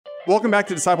Welcome back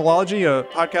to Discipleology, a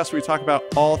podcast where we talk about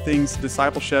all things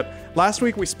discipleship. Last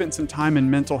week, we spent some time in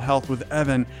mental health with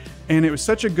Evan, and it was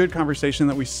such a good conversation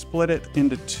that we split it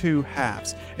into two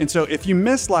halves. And so if you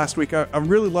missed last week, I'd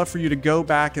really love for you to go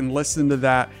back and listen to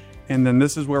that, and then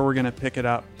this is where we're going to pick it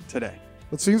up today.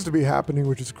 What seems to be happening,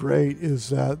 which is great, is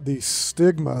that the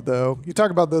stigma, though, you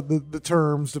talk about the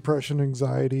terms, depression,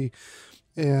 anxiety,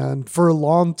 and for a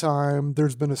long time,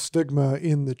 there's been a stigma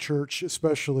in the church,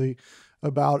 especially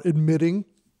about admitting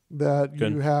that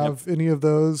you have any of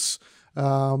those.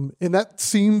 And that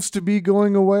seems to be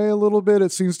going away a little bit.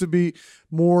 It seems to be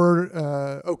more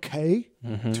okay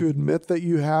to admit that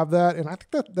you have that. And I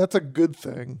think that's a good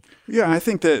thing. Yeah, I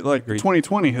think that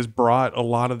 2020 has brought a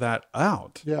lot of that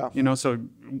out. Yeah. So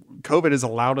COVID has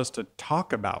allowed us to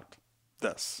talk about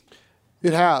this.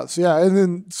 It has, yeah. And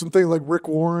then something like Rick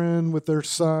Warren with their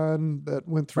son that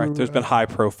went through. Right. There's been high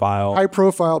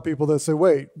profile people that say,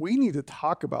 wait, we need to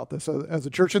talk about this as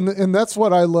a church. And that's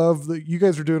what I love that you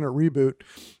guys are doing at Reboot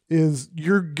is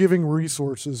you're giving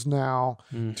resources now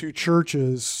to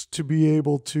churches to be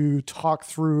able to talk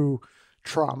through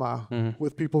trauma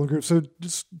with people in groups. So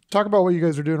just talk about what you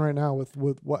guys are doing right now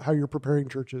with how you're preparing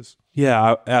churches.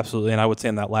 Yeah, absolutely. And I would say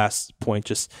on that last point,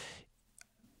 just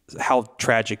how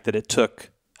tragic that it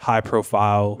took high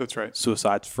profile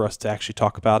suicides for us to actually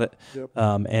talk about it. Yep.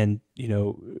 And,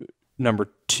 number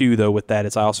two, though, with that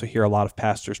is I also hear a lot of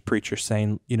pastors, preachers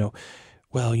saying,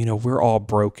 we're all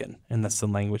broken. And that's the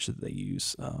language that they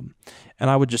use. And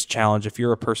I would just challenge, if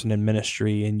you're a person in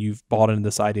ministry and you've bought into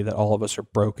this idea that all of us are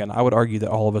broken, I would argue that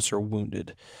all of us are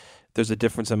wounded. There's a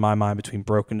difference in my mind between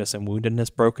brokenness and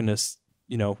woundedness. Brokenness,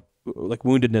 like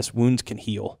woundedness, wounds can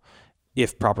heal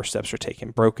if proper steps are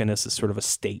taken. Brokenness is sort of a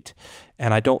state.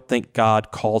 And I don't think God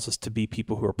calls us to be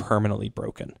people who are permanently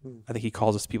broken. I think he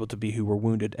calls us people to be who were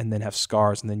wounded and then have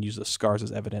scars and then use those scars as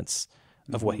evidence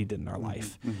of what he did in our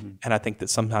life. And I think that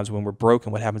sometimes when we're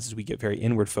broken, what happens is we get very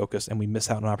inward focused and we miss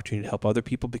out on an opportunity to help other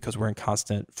people because we're in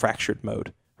constant fractured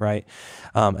mode. Right.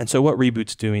 And so what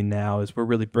Reboot's doing now is we're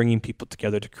really bringing people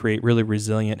together to create really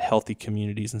resilient, healthy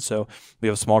communities. And so we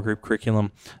have a small group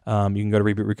curriculum. You can go to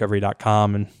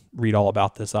rebootrecovery.com and read all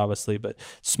about this, obviously. But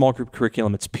small group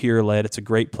curriculum, it's peer-led. It's a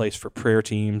great place for prayer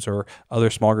teams or other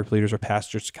small group leaders or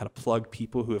pastors to kind of plug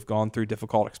people who have gone through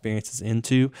difficult experiences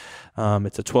into.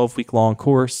 It's a 12-week long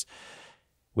course.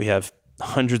 We have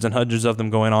hundreds and hundreds of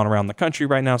them going on around the country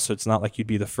right now. So it's not like you'd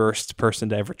be the first person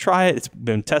to ever try it. It's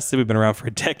been tested. We've been around for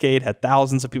a decade, had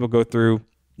thousands of people go through,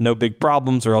 no big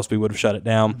problems, or else we would have shut it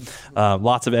down.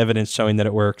 Lots of evidence showing that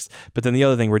it works. But then the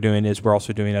other thing we're doing is we're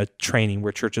also doing a training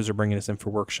where churches are bringing us in for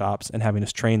workshops and having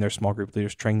us train their small group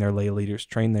leaders, train their lay leaders,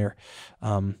 train their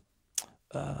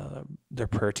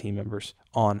prayer team members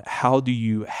on how do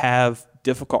you have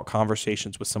difficult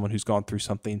conversations with someone who's gone through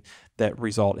something that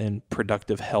result in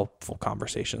productive, helpful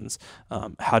conversations.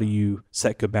 How do you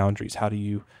set good boundaries? How do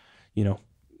you,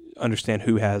 understand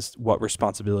who has what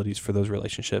responsibilities for those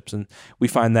relationships? And we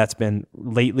find that's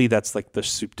like the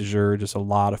soup du jour. Just a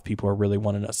lot of people are really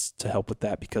wanting us to help with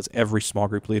that because every small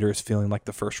group leader is feeling like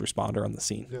the first responder on the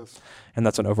scene. Yes. And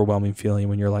that's an overwhelming feeling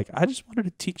when you're like, I just wanted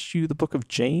to teach you the book of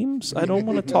James. I don't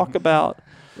want to talk about...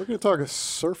 We're going to talk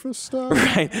surface stuff?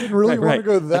 Right. I didn't really want to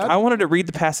go that. Like, I wanted to read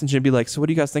the passage and be like, so what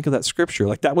do you guys think of that scripture?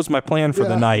 Like, that was my plan for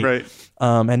the night. Right.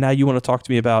 And now you want to talk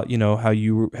to me about, how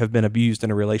you have been abused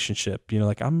in a relationship.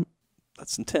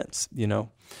 That's intense, Yeah.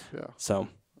 So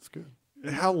that's good.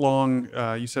 How long,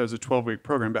 you said it was a 12-week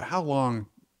program, but how long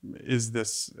is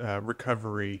this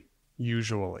recovery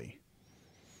usually?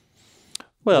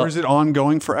 Well, or is it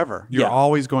ongoing forever? You're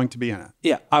always going to be in it.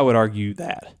 Yeah, I would argue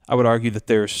that. I would argue that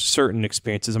there's certain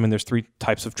experiences. I mean, there's three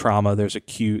types of trauma. There's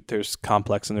acute, there's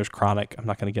complex, and there's chronic. I'm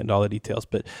not going to get into all the details,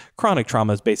 but chronic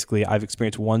trauma is basically I've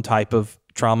experienced one type of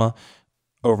trauma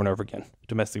over and over again.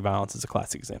 Domestic violence is a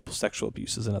classic example. Sexual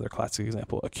abuse is another classic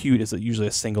example. Acute is usually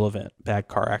a single event, bad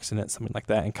car accident, something like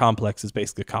that. And complex is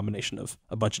basically a combination of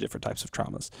a bunch of different types of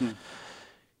traumas.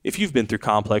 If you've been through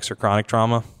complex or chronic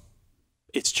trauma,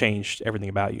 it's changed everything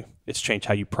about you. It's changed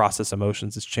how you process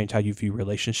emotions. It's changed how you view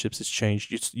relationships. It's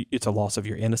changed. It's a loss of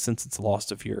your innocence. It's a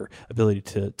loss of your ability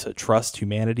to trust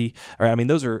humanity. All right. I mean,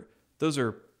 those are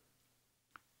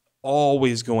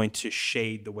always going to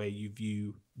shade the way you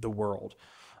view the world.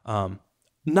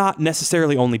 Not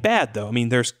necessarily only bad, though. I mean,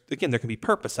 there can be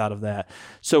purpose out of that.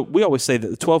 So we always say that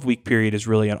the 12-week period is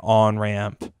really an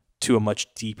on-ramp to a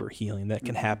much deeper healing that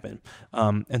can happen.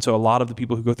 And so a lot of the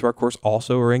people who go through our course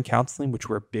also are in counseling, which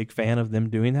we're a big fan of them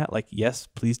doing that. Like, yes,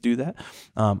 please do that.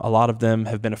 A lot of them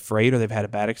have been afraid or they've had a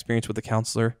bad experience with a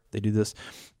counselor. They do this.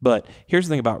 But here's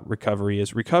the thing about recovery,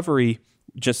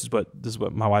 this is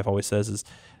what my wife always says is,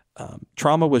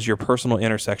 trauma was your personal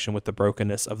intersection with the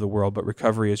brokenness of the world, but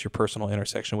recovery is your personal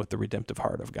intersection with the redemptive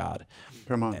heart of God.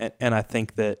 Come on. And I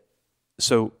think that,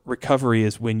 so recovery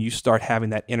is when you start having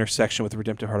that intersection with the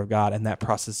redemptive heart of God, and that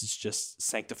process is just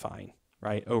sanctifying,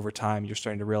 right? Over time, you're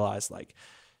starting to realize like,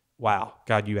 wow,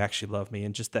 God, you actually love me,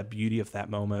 and just that beauty of that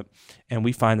moment. And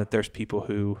we find that there's people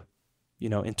who,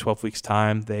 in 12 weeks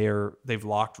time, they've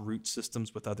locked root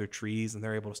systems with other trees, and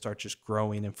they're able to start just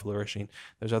growing and flourishing.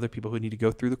 There's other people who need to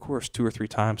go through the course 2 or 3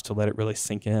 times to let it really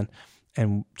sink in,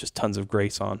 and just tons of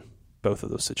grace on both of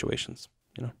those situations.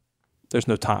 There's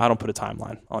no time. I don't put a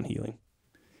timeline on healing.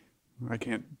 I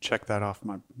can't check that off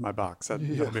my box.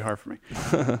 That'll be hard for me.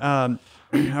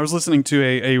 I was listening to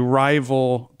a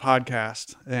rival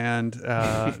podcast, and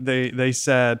they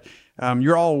said,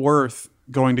 you're all worth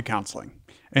going to counseling.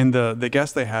 And the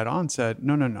guest they had on said,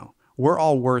 no, we're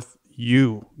all worth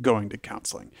you going to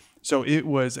counseling. So it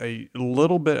was a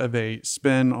little bit of a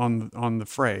spin on the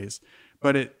phrase,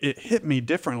 but it hit me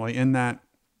differently in that,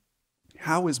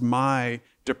 how is my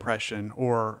depression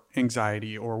or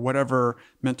anxiety or whatever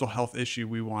mental health issue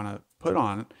we want to put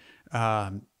on,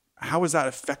 how is that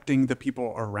affecting the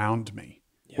people around me?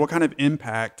 Yeah. What kind of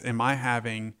impact am I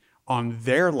having on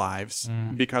their lives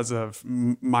because of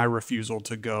my refusal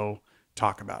to go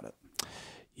talk about it?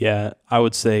 Yeah, I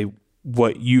would say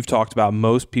what you've talked about,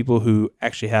 most people who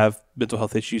actually have mental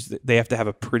health issues, they have to have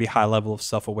a pretty high level of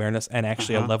self-awareness and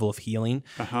actually a level of healing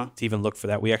to even look for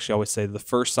that. We actually always say the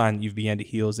first sign that you've began to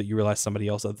heal is that you realize somebody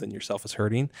else other than yourself is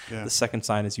hurting. Yeah. The second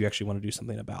sign is you actually want to do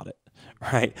something about it,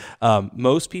 right?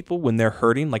 Most people, when they're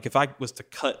hurting, like if I was to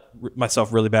cut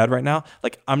myself really bad right now,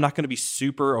 like I'm not going to be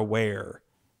super aware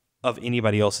of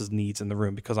anybody else's needs in the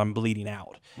room because I'm bleeding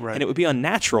out. Right. And it would be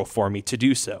unnatural for me to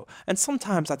do so. And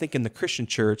sometimes I think in the Christian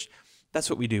church, that's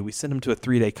what we do. We send them to a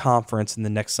 3-day conference, and the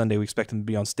next Sunday we expect them to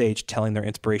be on stage telling their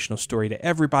inspirational story to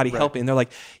everybody, helping. And they're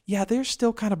like, yeah, they're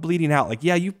still kind of bleeding out. Like,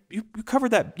 yeah, you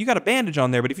covered that. You got a bandage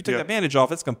on there, but if you took that bandage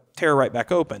off, it's going to tear right back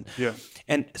open. Yeah.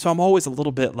 And so I'm always a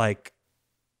little bit like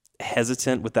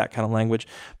hesitant with that kind of language.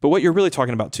 But what you're really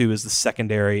talking about too is the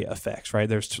secondary effects, right?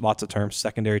 There's lots of terms,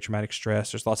 secondary traumatic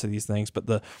stress. There's lots of these things. But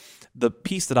the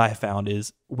piece that I have found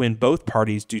is when both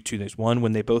parties do 2 things. One,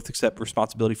 when they both accept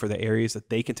responsibility for the areas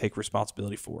that they can take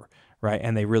responsibility for, right?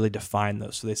 And they really define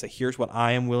those. So they say, here's what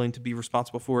I am willing to be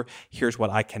responsible for. Here's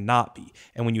what I cannot be.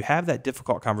 And when you have that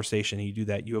difficult conversation and you do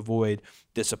that, you avoid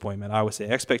disappointment. I always say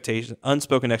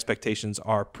unspoken expectations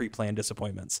are pre-planned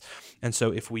disappointments. And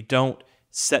so if we don't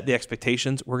set the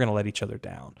expectations, we're going to let each other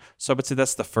down. So I would say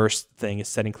that's the first thing, is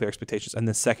setting clear expectations. And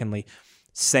then secondly,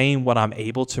 saying what I'm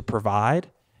able to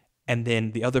provide, and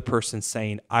then the other person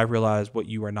saying, I realize what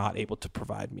you are not able to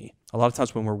provide me. A lot of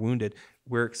times when we're wounded,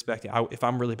 we're expecting, if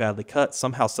I'm really badly cut,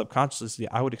 somehow subconsciously,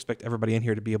 I would expect everybody in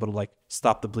here to be able to like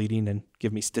stop the bleeding and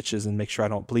give me stitches and make sure I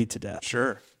don't bleed to death.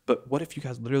 Sure. But what if you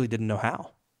guys literally didn't know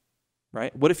how?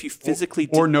 Right? What if you physically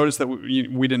or notice that we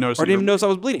didn't notice, or didn't even notice I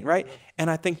was bleeding, right? And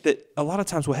I think that a lot of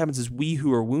times what happens is we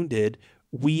who are wounded,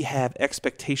 we have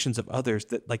expectations of others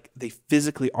that like they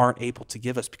physically aren't able to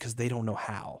give us because they don't know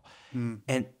how,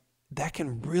 and that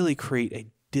can really create a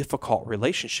difficult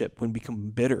relationship when we become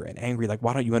bitter and angry. Like,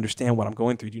 why don't you understand what I'm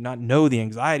going through? Do you not know the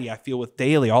anxiety I feel with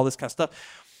daily? All this kind of stuff.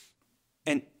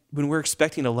 And when we're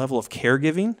expecting a level of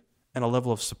caregiving and a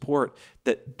level of support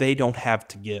that they don't have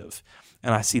to give.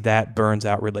 And I see that burns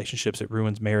out relationships. It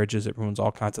ruins marriages. It ruins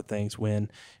all kinds of things when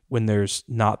there's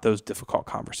not those difficult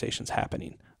conversations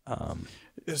happening.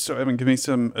 So, Evan, give me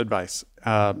some advice.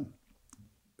 I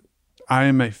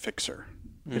am a fixer.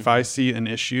 Mm-hmm. If I see an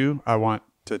issue, I want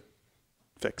to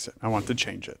fix it. I want to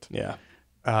change it. Yeah.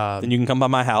 Then you can come by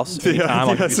my house anytime.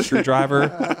 I'll give you a screwdriver.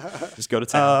 Just go to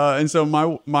town. And so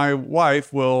my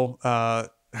wife will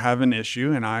have an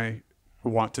issue, and I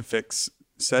want to fix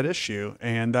said issue,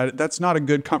 and that's not a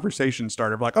good conversation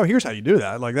starter of like, oh, here's how you do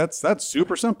that. Like that's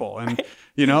super simple, and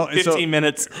 15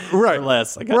 minutes or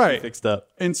less. I got you fixed up.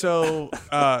 And so,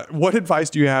 what advice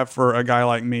do you have for a guy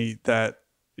like me that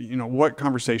what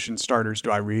conversation starters do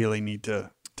I really need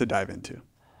to dive into?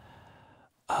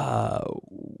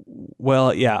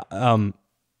 Well, yeah.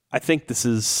 I think this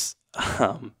is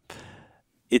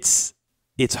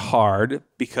it's hard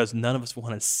because none of us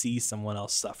want to see someone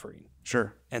else suffering.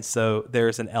 Sure. And so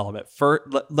there's an element.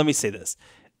 Let me say this.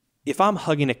 If I'm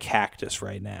hugging a cactus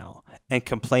right now and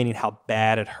complaining how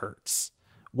bad it hurts,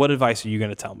 what advice are you going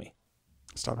to tell me?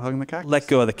 Stop hugging the cactus. Let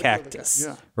go of the cactus,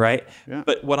 right? Yeah.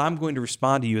 But what I'm going to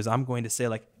respond to you is I'm going to say,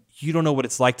 like, you don't know what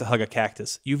it's like to hug a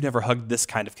cactus. You've never hugged this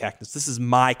kind of cactus. This is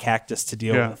my cactus to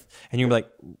deal with. And you're like,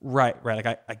 right. Like,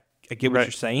 I get what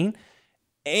you're saying.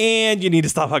 and you need to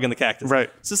stop hugging the cactus. Right.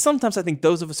 So sometimes I think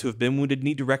those of us who have been wounded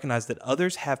need to recognize that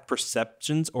others have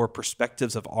perceptions or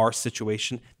perspectives of our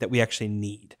situation that we actually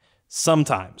need.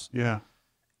 Sometimes. Yeah.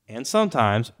 And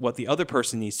sometimes what the other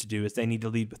person needs to do is they need to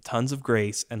lead with tons of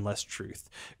grace and less truth.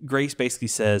 Grace basically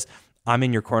says, I'm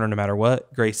in your corner no matter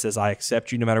what. Grace says, I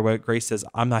accept you no matter what. Grace says,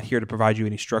 I'm not here to provide you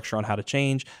any structure on how to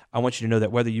change. I want you to know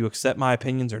that whether you accept my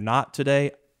opinions or not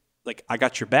today, like, I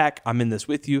got your back. I'm in this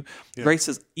with you. Yeah. Grace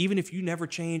says, even if you never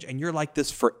change and you're like this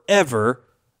forever,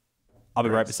 I'll be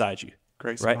right beside you.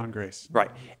 Grace right? upon grace. Right.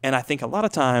 And I think a lot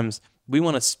of times we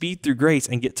want to speed through grace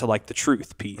and get to like the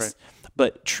truth piece. Right.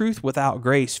 But truth without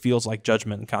grace feels like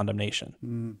judgment and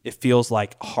condemnation. It feels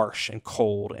like harsh and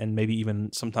cold and maybe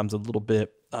even sometimes a little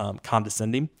bit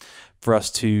condescending for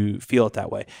us to feel it that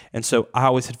way. And so I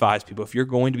always advise people, if you're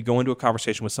going to be going to a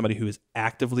conversation with somebody who is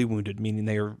actively wounded, meaning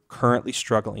they are currently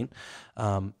struggling,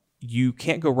 you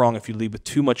can't go wrong if you lead with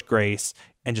too much grace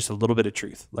and just a little bit of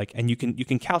truth. Like, and you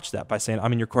can couch that by saying,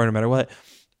 I'm in your corner no matter what.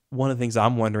 One of the things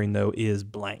I'm wondering though is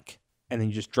blank. And then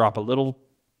you just drop a little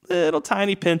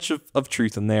tiny pinch of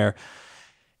truth in there.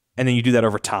 And then you do that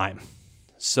over time.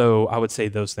 So I would say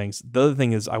those things. The other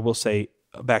thing is, I will say,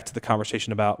 back to the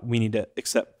conversation about we need to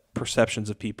accept perceptions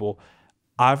of people.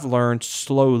 I've learned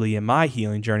slowly in my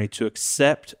healing journey to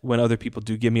accept when other people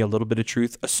do give me a little bit of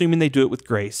truth, assuming they do it with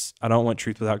grace. I don't want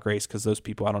truth without grace because those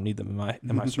people, I don't need them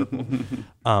in my circle.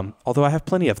 Although I have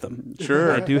plenty of them.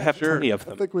 Sure. I do have plenty of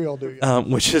them. I think we all do. Yeah.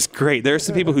 Which is great. There are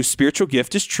some people whose spiritual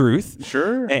gift is truth.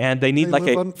 Sure. And they need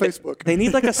live on Facebook. They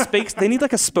need like a they need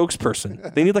like a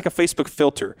spokesperson. They need like a Facebook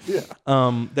filter. Yeah.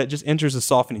 That just enters a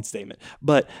softening statement.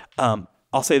 But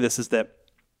I'll say this is that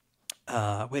wait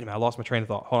a minute, I lost my train of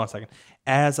thought. Hold on a second.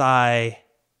 As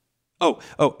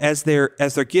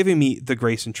they're giving me the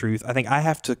grace and truth, I think I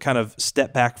have to kind of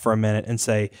step back for a minute and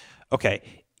say, okay,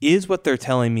 is what they're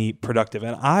telling me productive?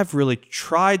 And I've really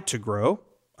tried to grow.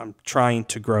 I'm trying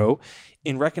to grow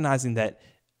in recognizing that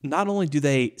not only do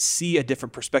they see a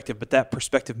different perspective, but that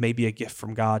perspective may be a gift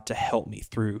from God to help me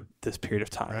through this period of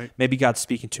time. Right. Maybe God's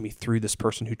speaking to me through this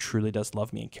person who truly does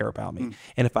love me and care about me.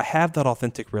 And if I have that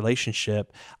authentic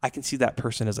relationship, I can see that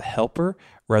person as a helper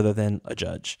rather than a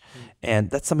judge. And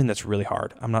that's something that's really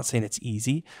hard. I'm not saying it's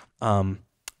easy. And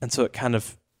so it kind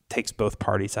of takes both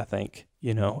parties, I think,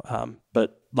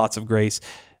 but lots of grace.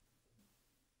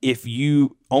 If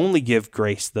you only give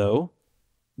grace, though,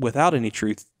 without any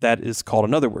truth, that is called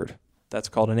another word. That's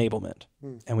called enablement.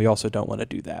 And we also don't want to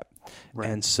do that. Right.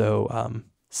 And so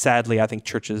sadly, I think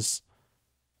churches,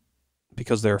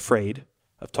 because they're afraid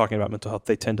of talking about mental health,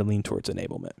 they tend to lean towards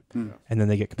enablement. And then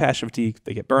they get compassion fatigue,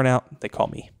 they get burnout, they call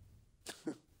me.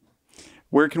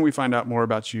 Where can we find out more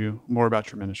about you, more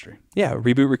about your ministry? Yeah,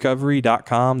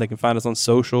 rebootrecovery.com. They can find us on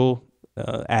social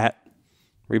at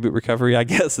Reboot Recovery, I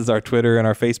guess, is our Twitter and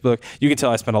our Facebook. You can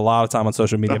tell I spend a lot of time on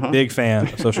social media. Big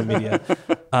fan of social media.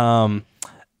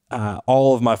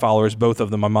 All of my followers, both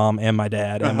of them, my mom and my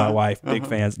dad and my wife, big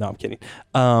fans. No, I'm kidding.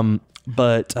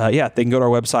 But they can go to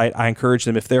our website. I encourage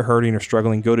them, if they're hurting or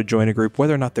struggling, go to join a group,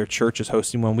 whether or not their church is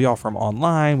hosting one. We offer them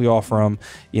online. We offer them,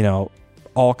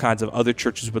 all kinds of other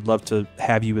churches would love to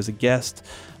have you as a guest.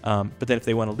 But then if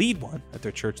they want to lead one at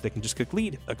their church, they can just click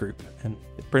lead a group, and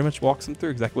it pretty much walks them through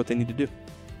exactly what they need to do.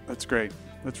 That's great.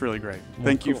 That's really great.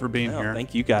 Thank you for being here.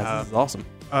 Thank you guys. This is awesome.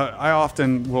 I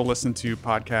often will listen to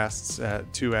podcasts at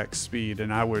 2x speed,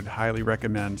 and I would highly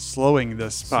recommend slowing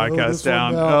this podcast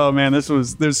down. Oh man, this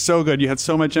was so good. You had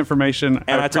so much information.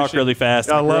 And I talk really fast.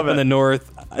 I love it. In the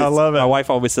North. I love it. My wife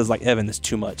always says, like, Evan, it's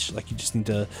too much. Like, you just need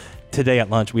to. Today at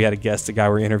lunch, we had a guy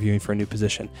we're interviewing for a new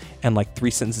position, and like 3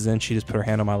 sentences in, she just put her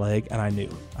hand on my leg, and I knew.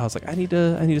 I was like, I need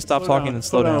to stop talking and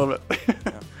slow down. I love it.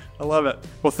 I love it.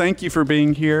 Well, thank you for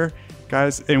being here,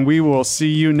 guys, and we will see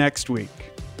you next week.